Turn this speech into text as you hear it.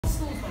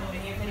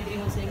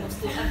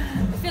to do.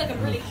 I feel like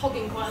I'm really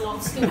hogging quite a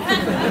lot still.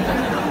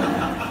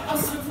 I'll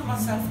swivel for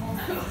myself.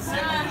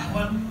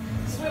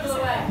 Swivel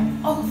away.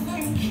 Oh,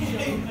 thank you.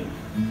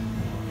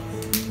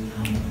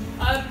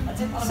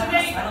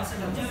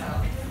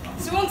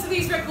 So onto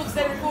these records,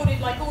 they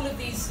recorded like all of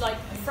these like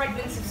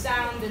fragments of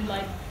sound, and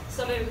like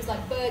some of it was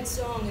like bird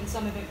song, and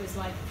some of it was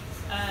like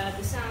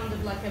the sound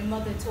of like a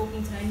mother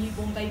talking to her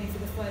newborn baby for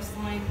the first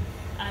time.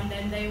 And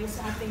then they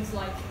also had things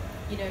like,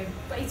 you know,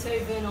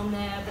 Beethoven on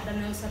there, but then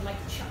they also had like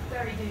Chuck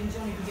Berry doing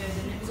Johnny B. Good,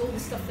 and it was all the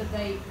stuff that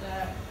they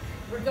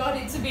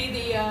regarded to be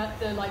the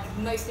like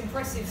most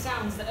impressive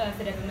sounds that Earth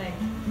had ever made.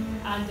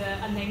 And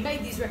they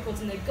made these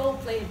records, and they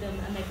gold-plated them,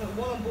 and they put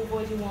one on board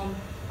Voyager 1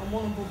 and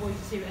one on board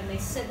Voyager 2, and they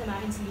sent them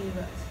out into the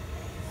universe.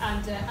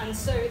 And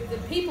so the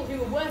people who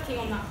were working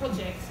on that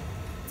project,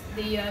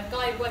 the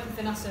guy working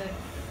for NASA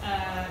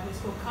was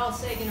called Carl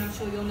Sagan. I'm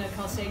sure you'll know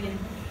Carl Sagan.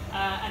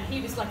 And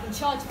he was like in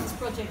charge of this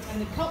project,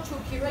 and the cultural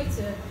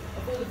curator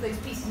of all of those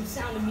pieces of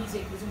sound and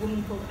music was a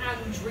woman called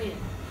Andrea.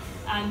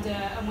 And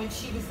when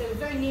they were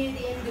very near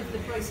the end of the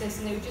process,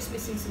 and they were just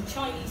missing some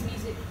Chinese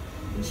music,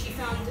 and she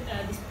found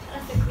this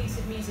perfect piece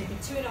of music, a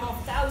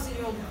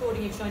 2,500-year-old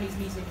recording of Chinese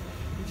music,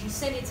 and she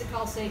sent it to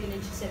Carl Sagan,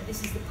 and she said,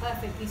 "This is the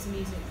perfect piece of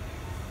music."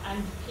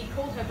 And he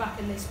called her back,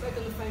 and they spoke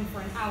on the phone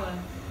for an hour,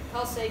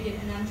 Carl Sagan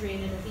and Andrea,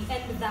 and at the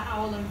end of that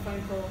hour-long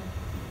phone call,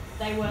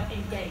 they were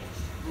engaged.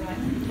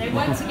 Right? They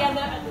weren't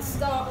together at the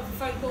start of the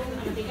phone call,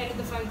 and at the end of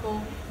the phone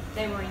call,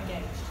 they were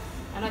engaged.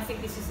 And I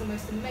think this is the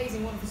most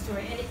amazing, wonderful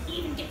story, and it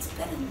even gets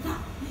better than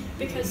that,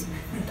 because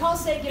Carl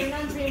Sagan and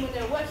Andrea, when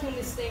they were working on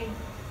this thing,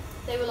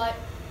 they were like,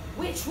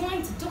 "We're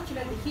trying to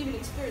document the human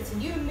experience,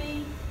 and you and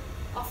me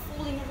are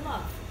falling in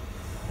love."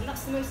 And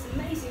that's the most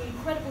amazing,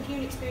 incredible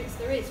human experience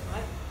there is,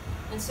 right?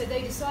 And so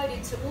they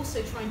decided to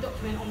also try and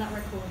document on that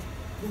record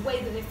the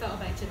way that they felt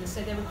about each other.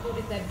 So they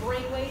recorded their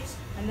brainwaves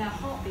and their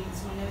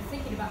heartbeats when they were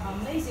thinking about how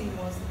amazing it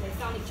was that they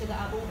found each other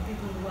out of all the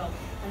people in the world.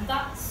 And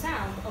that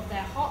sound of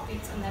their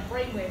heartbeats and their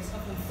brainwaves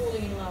of them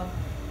falling in love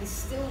is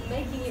still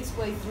making its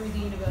way through the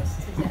universe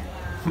today.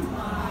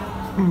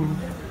 And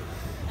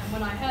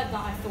when I heard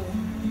that, I thought,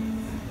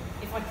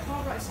 if I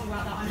can't write a song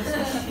about that, I must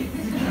write you.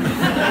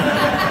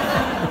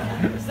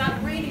 Because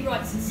that really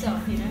writes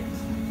itself, you know?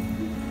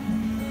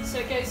 So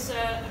it goes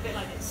a bit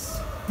like this.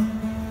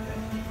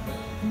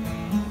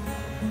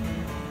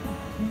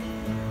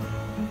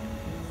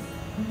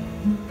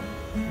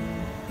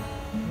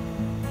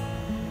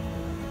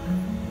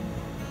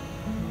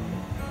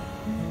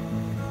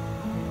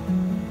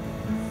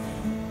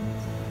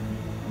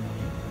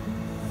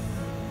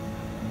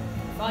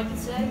 I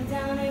could take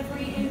down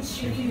every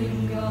inch of you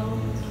in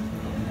gold,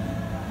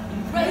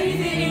 engrave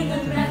it in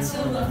the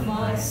metal of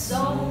my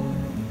soul,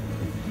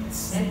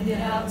 send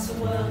it out to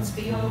worlds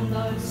beyond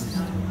those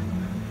known,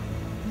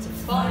 to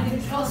find a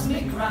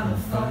cosmic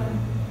gramophone.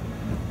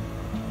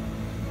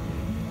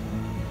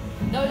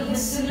 No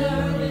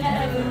listener will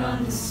ever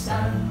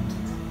understand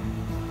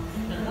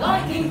the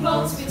lightning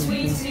bolts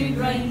between two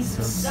grains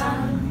of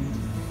sand.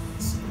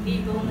 Some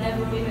people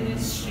never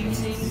witness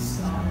shooting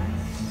stars,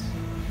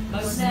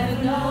 most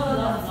never know a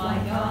love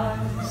like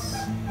ours.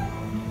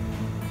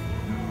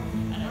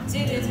 And I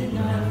didn't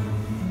know,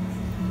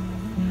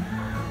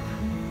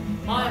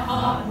 my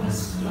heart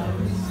was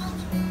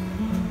closed.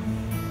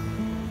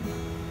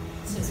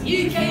 So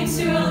you came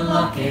to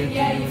unlock it,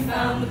 yeah, you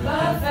found the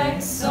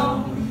perfect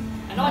song,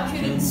 and I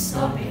couldn't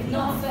stop it,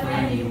 not for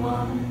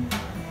anyone.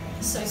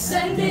 So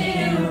send it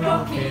in a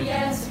rocket,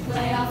 yeah, to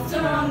play after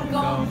I'm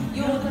gone.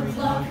 You're the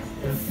plug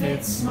that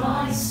fits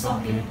my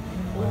socket.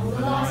 All the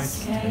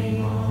lights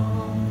came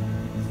on.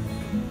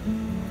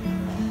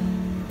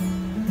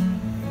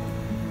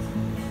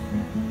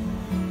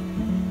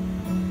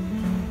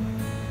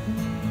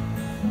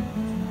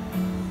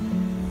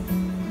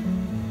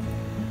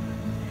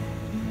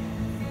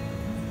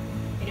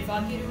 And if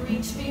I could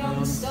reach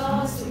beyond the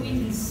stars that we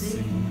can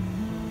see,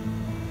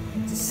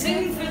 to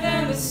sing for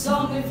them a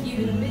song of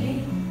you and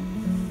me,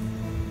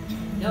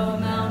 no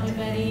amount of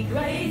any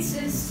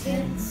greatest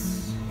hits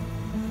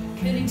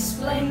could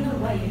explain the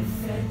way it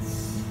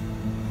fits.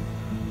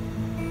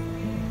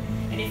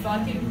 And if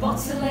I could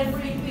bottle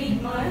every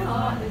beat my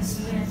heart has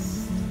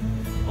missed,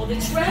 or the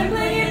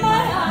trembling in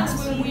my hands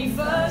when we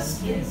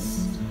first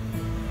kissed,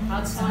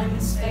 how time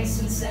and space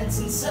and sense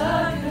and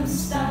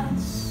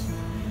circumstance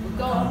were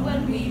gone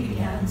when we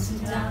began to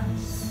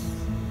dance.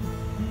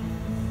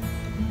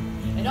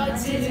 And I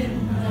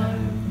didn't know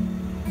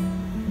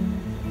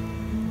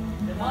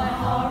that my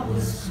heart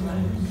was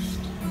closed.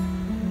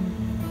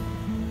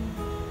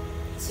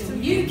 Till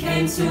you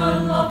came to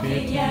unlock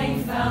it, yeah,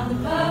 you found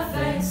the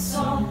perfect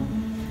song,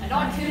 and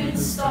I couldn't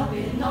stop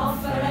it,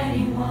 not for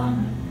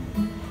anyone.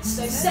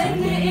 So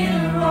send it in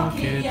a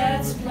rocket,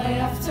 yeah, to play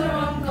after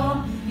I'm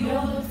gone.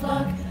 You're the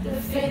plug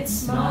that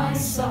fits my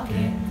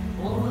socket.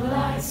 All the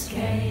lights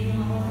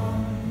came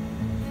on.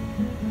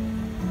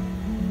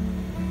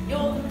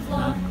 You're the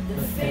plug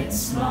that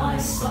fits my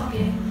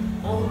socket.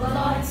 All the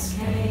lights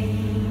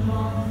came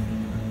on.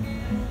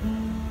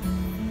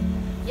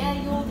 Yeah,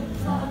 you're the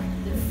plug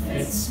that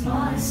fits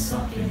my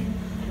socket,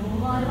 and all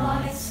my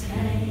lights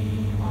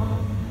came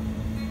on.